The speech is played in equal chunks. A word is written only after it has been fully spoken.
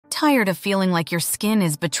tired of feeling like your skin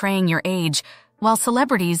is betraying your age, while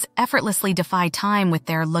celebrities effortlessly defy time with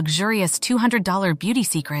their luxurious $200 beauty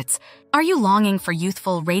secrets? Are you longing for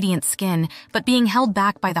youthful, radiant skin, but being held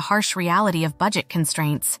back by the harsh reality of budget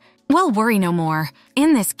constraints? Well, worry no more.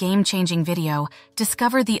 In this game-changing video,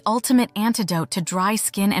 discover the ultimate antidote to dry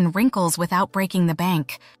skin and wrinkles without breaking the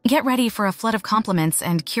bank. Get ready for a flood of compliments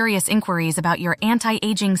and curious inquiries about your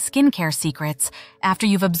anti-aging skincare secrets after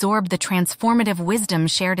you've absorbed the transformative wisdom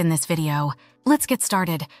shared in this video. Let's get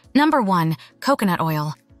started. Number 1. Coconut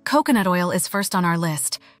oil. Coconut oil is first on our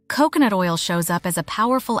list. Coconut oil shows up as a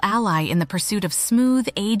powerful ally in the pursuit of smooth,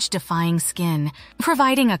 age-defying skin,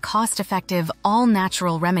 providing a cost-effective,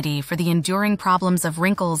 all-natural remedy for the enduring problems of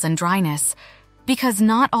wrinkles and dryness. Because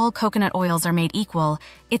not all coconut oils are made equal,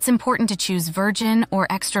 it's important to choose virgin or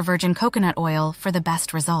extra virgin coconut oil for the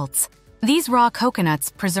best results. These raw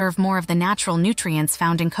coconuts preserve more of the natural nutrients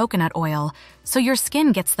found in coconut oil, so your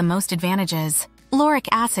skin gets the most advantages. Lauric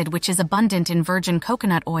acid, which is abundant in virgin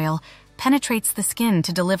coconut oil, penetrates the skin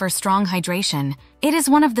to deliver strong hydration. It is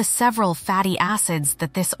one of the several fatty acids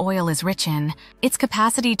that this oil is rich in. Its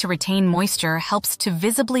capacity to retain moisture helps to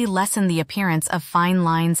visibly lessen the appearance of fine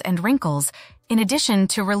lines and wrinkles, in addition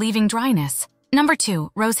to relieving dryness. Number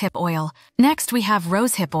 2. Rosehip oil. Next, we have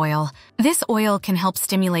rosehip oil. This oil can help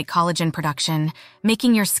stimulate collagen production,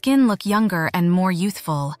 making your skin look younger and more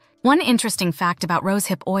youthful. One interesting fact about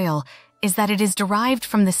rosehip oil is that it is derived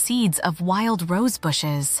from the seeds of wild rose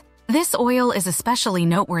bushes. This oil is especially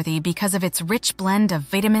noteworthy because of its rich blend of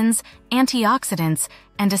vitamins, antioxidants,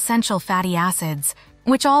 and essential fatty acids,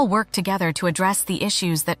 which all work together to address the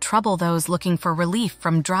issues that trouble those looking for relief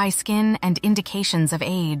from dry skin and indications of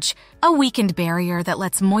age. A weakened barrier that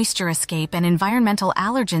lets moisture escape and environmental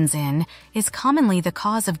allergens in is commonly the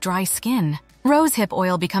cause of dry skin. Rosehip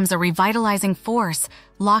oil becomes a revitalizing force,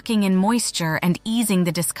 locking in moisture and easing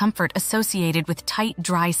the discomfort associated with tight,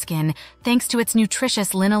 dry skin thanks to its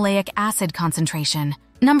nutritious linoleic acid concentration.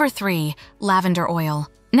 Number 3. Lavender oil.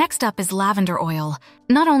 Next up is lavender oil.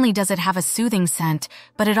 Not only does it have a soothing scent,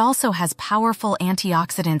 but it also has powerful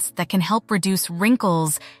antioxidants that can help reduce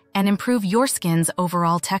wrinkles and improve your skin's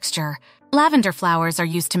overall texture. Lavender flowers are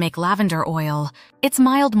used to make lavender oil. Its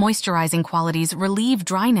mild moisturizing qualities relieve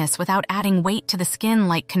dryness without adding weight to the skin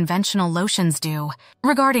like conventional lotions do.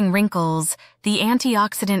 Regarding wrinkles, the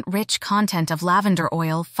antioxidant-rich content of lavender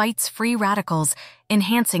oil fights free radicals,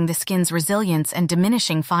 enhancing the skin's resilience and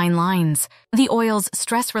diminishing fine lines. The oil's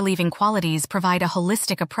stress-relieving qualities provide a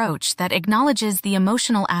holistic approach that acknowledges the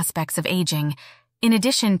emotional aspects of aging, in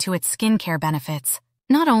addition to its skincare benefits.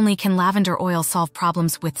 Not only can lavender oil solve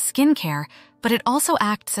problems with skincare, but it also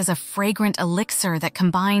acts as a fragrant elixir that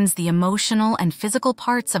combines the emotional and physical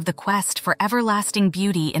parts of the quest for everlasting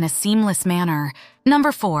beauty in a seamless manner.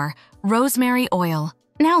 Number 4. Rosemary oil.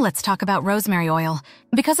 Now let's talk about rosemary oil.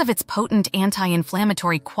 Because of its potent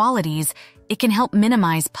anti-inflammatory qualities, it can help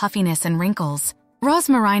minimize puffiness and wrinkles.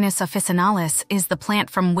 Rosmarinus officinalis is the plant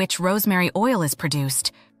from which rosemary oil is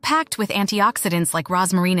produced. Packed with antioxidants like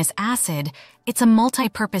rosmarinous acid, it's a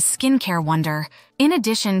multi-purpose skincare wonder. In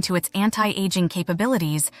addition to its anti-aging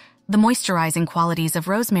capabilities, the moisturizing qualities of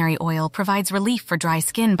rosemary oil provides relief for dry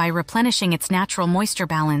skin by replenishing its natural moisture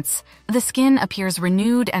balance. The skin appears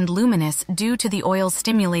renewed and luminous due to the oil's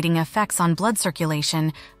stimulating effects on blood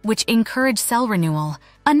circulation, which encourage cell renewal.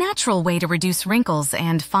 A natural way to reduce wrinkles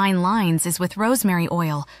and fine lines is with rosemary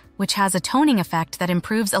oil, which has a toning effect that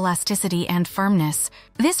improves elasticity and firmness.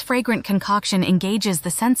 This fragrant concoction engages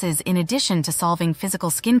the senses in addition to solving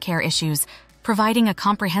physical skincare issues, providing a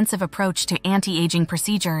comprehensive approach to anti-aging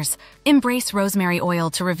procedures. Embrace rosemary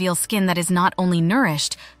oil to reveal skin that is not only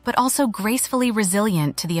nourished, but also gracefully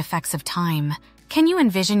resilient to the effects of time. Can you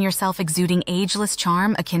envision yourself exuding ageless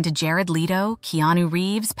charm akin to Jared Leto, Keanu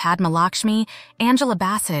Reeves, Padma Lakshmi, Angela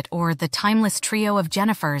Bassett, or the timeless trio of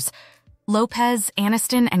Jennifers, Lopez,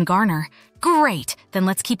 Aniston, and Garner? Great! Then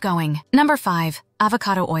let's keep going. Number 5.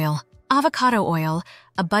 Avocado oil. Avocado oil,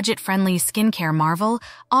 a budget-friendly skincare marvel,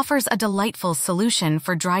 offers a delightful solution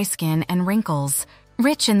for dry skin and wrinkles.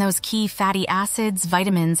 Rich in those key fatty acids,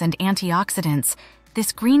 vitamins, and antioxidants,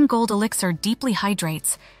 this green gold elixir deeply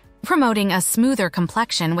hydrates, promoting a smoother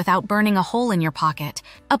complexion without burning a hole in your pocket.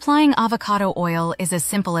 Applying avocado oil is as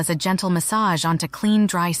simple as a gentle massage onto clean,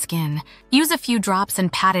 dry skin. Use a few drops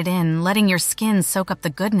and pat it in, letting your skin soak up the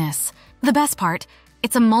goodness. The best part,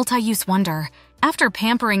 it's a multi-use wonder. After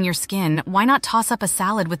pampering your skin, why not toss up a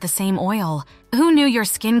salad with the same oil? Who knew your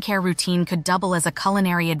skincare routine could double as a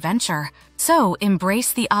culinary adventure? So,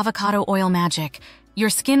 embrace the avocado oil magic. Your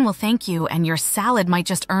skin will thank you, and your salad might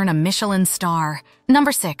just earn a Michelin star.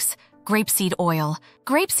 Number 6. Grapeseed oil.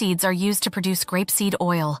 Grape seeds are used to produce grapeseed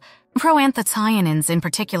oil. Proanthocyanins in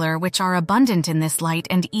particular, which are abundant in this light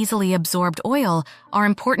and easily absorbed oil, are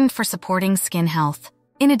important for supporting skin health.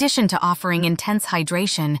 In addition to offering intense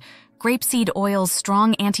hydration, grapeseed oil's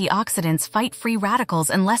strong antioxidants fight free radicals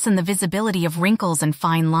and lessen the visibility of wrinkles and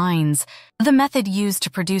fine lines. The method used to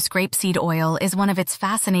produce grapeseed oil is one of its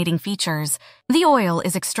fascinating features. The oil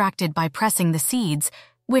is extracted by pressing the seeds,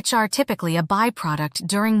 which are typically a byproduct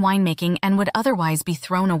during winemaking and would otherwise be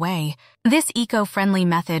thrown away. This eco-friendly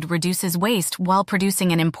method reduces waste while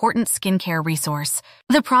producing an important skincare resource.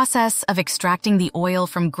 The process of extracting the oil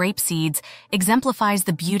from grape seeds exemplifies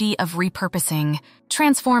the beauty of repurposing,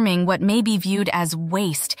 transforming what may be viewed as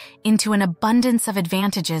waste into an abundance of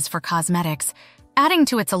advantages for cosmetics. Adding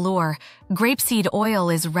to its allure, grapeseed oil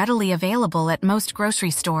is readily available at most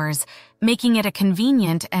grocery stores, making it a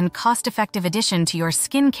convenient and cost-effective addition to your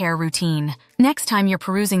skincare routine. Next time you're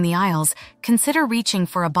perusing the aisles, consider reaching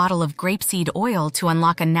for a bottle of grapeseed oil to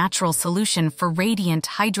unlock a natural solution for radiant,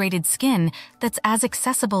 hydrated skin that's as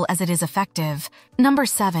accessible as it is effective. Number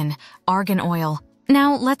 7. Argan oil.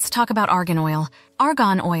 Now, let's talk about argan oil.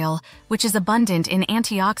 Argan oil, which is abundant in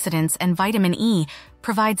antioxidants and vitamin E,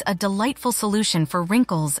 provides a delightful solution for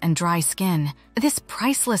wrinkles and dry skin. This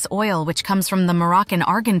priceless oil, which comes from the Moroccan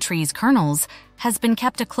argan tree's kernels, has been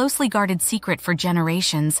kept a closely guarded secret for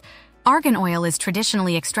generations. Argan oil is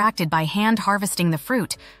traditionally extracted by hand harvesting the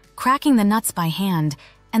fruit, cracking the nuts by hand,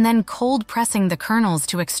 and then cold pressing the kernels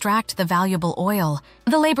to extract the valuable oil.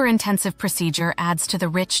 The labor-intensive procedure adds to the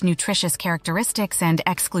rich, nutritious characteristics and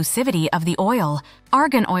exclusivity of the oil.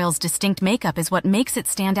 Argan oil's distinct makeup is what makes it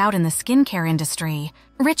stand out in the skincare industry.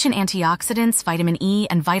 Rich in antioxidants, vitamin E,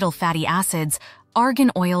 and vital fatty acids, argan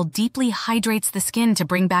oil deeply hydrates the skin to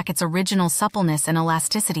bring back its original suppleness and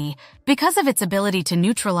elasticity. Because of its ability to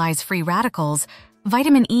neutralize free radicals,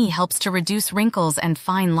 vitamin E helps to reduce wrinkles and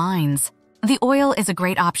fine lines. The oil is a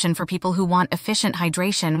great option for people who want efficient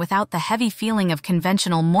hydration without the heavy feeling of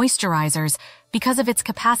conventional moisturizers because of its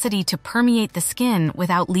capacity to permeate the skin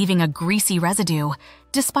without leaving a greasy residue.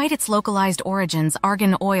 Despite its localized origins,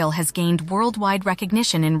 argan oil has gained worldwide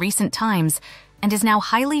recognition in recent times and is now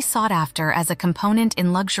highly sought after as a component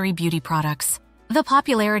in luxury beauty products. The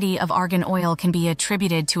popularity of argan oil can be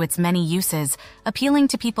attributed to its many uses, appealing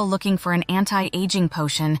to people looking for an anti-aging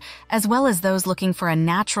potion, as well as those looking for a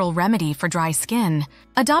natural remedy for dry skin.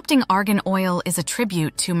 Adopting argan oil is a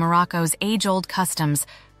tribute to Morocco's age-old customs,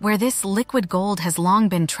 where this liquid gold has long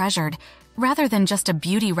been treasured, rather than just a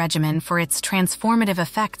beauty regimen for its transformative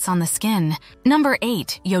effects on the skin. Number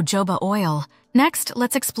 8. Jojoba oil. Next,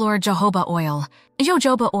 let's explore jojoba oil.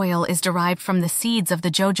 Jojoba oil is derived from the seeds of the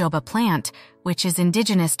jojoba plant, which is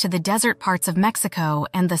indigenous to the desert parts of Mexico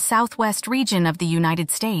and the southwest region of the United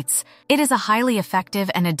States. It is a highly effective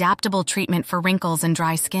and adaptable treatment for wrinkles and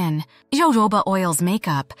dry skin. Jojoba oil's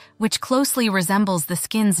makeup, which closely resembles the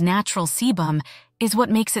skin's natural sebum, is what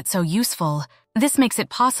makes it so useful. This makes it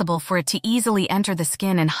possible for it to easily enter the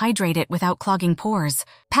skin and hydrate it without clogging pores.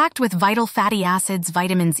 Packed with vital fatty acids,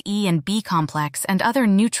 vitamins E and B complex, and other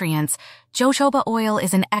nutrients, jojoba oil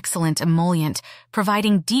is an excellent emollient,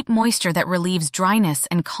 providing deep moisture that relieves dryness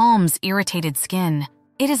and calms irritated skin.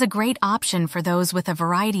 It is a great option for those with a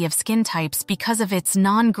variety of skin types because of its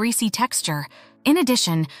non-greasy texture. In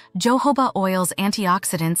addition, jojoba oil's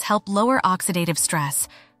antioxidants help lower oxidative stress,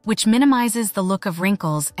 which minimizes the look of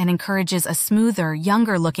wrinkles and encourages a smoother,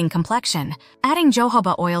 younger-looking complexion. Adding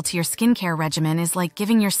jojoba oil to your skincare regimen is like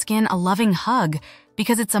giving your skin a loving hug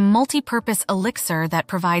because it's a multi-purpose elixir that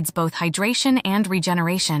provides both hydration and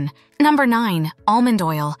regeneration. Number 9. Almond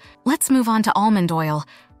oil. Let's move on to almond oil.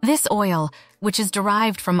 This oil, which is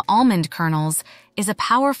derived from almond kernels, is a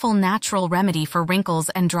powerful natural remedy for wrinkles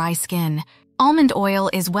and dry skin. Almond oil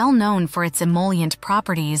is well known for its emollient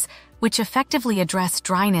properties, which effectively address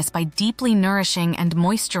dryness by deeply nourishing and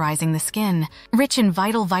moisturizing the skin. Rich in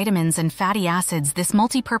vital vitamins and fatty acids, this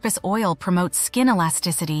multi-purpose oil promotes skin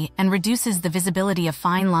elasticity and reduces the visibility of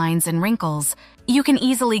fine lines and wrinkles. You can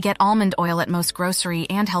easily get almond oil at most grocery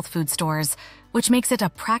and health food stores, which makes it a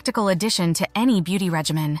practical addition to any beauty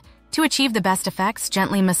regimen. To achieve the best effects,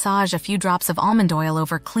 gently massage a few drops of almond oil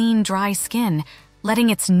over clean, dry skin, letting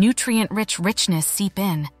its nutrient-rich richness seep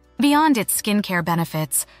in. Beyond its skincare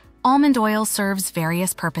benefits, almond oil serves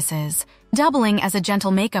various purposes, doubling as a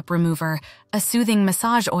gentle makeup remover, a soothing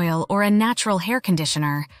massage oil, or a natural hair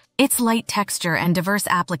conditioner. Its light texture and diverse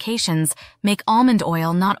applications make almond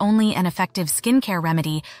oil not only an effective skincare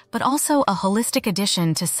remedy, but also a holistic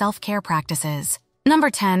addition to self-care practices.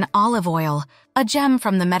 Number 10. Olive oil. A gem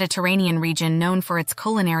from the Mediterranean region known for its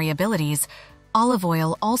culinary abilities, olive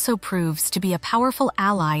oil also proves to be a powerful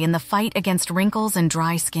ally in the fight against wrinkles and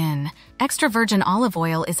dry skin. Extra virgin olive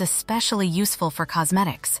oil is especially useful for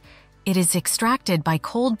cosmetics. It is extracted by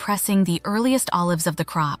cold pressing the earliest olives of the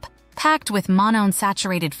crop. Packed with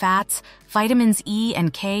monounsaturated fats, vitamins E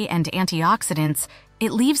and K, and antioxidants,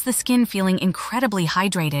 it leaves the skin feeling incredibly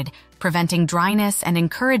hydrated, preventing dryness and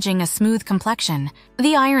encouraging a smooth complexion.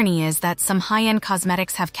 The irony is that some high-end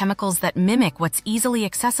cosmetics have chemicals that mimic what's easily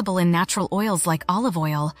accessible in natural oils like olive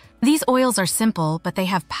oil. These oils are simple, but they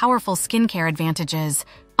have powerful skincare advantages.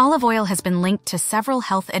 Olive oil has been linked to several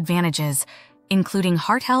health advantages, including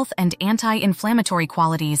heart health and anti-inflammatory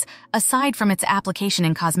qualities, aside from its application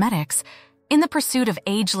in cosmetics. In the pursuit of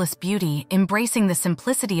ageless beauty, embracing the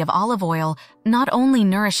simplicity of olive oil not only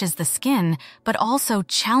nourishes the skin, but also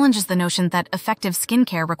challenges the notion that effective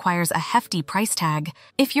skincare requires a hefty price tag.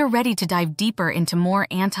 If you're ready to dive deeper into more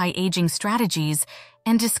anti-aging strategies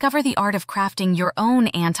and discover the art of crafting your own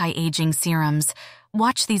anti-aging serums,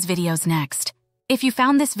 watch these videos next. If you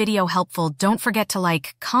found this video helpful, don't forget to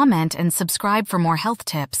like, comment, and subscribe for more health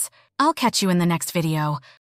tips. I'll catch you in the next video.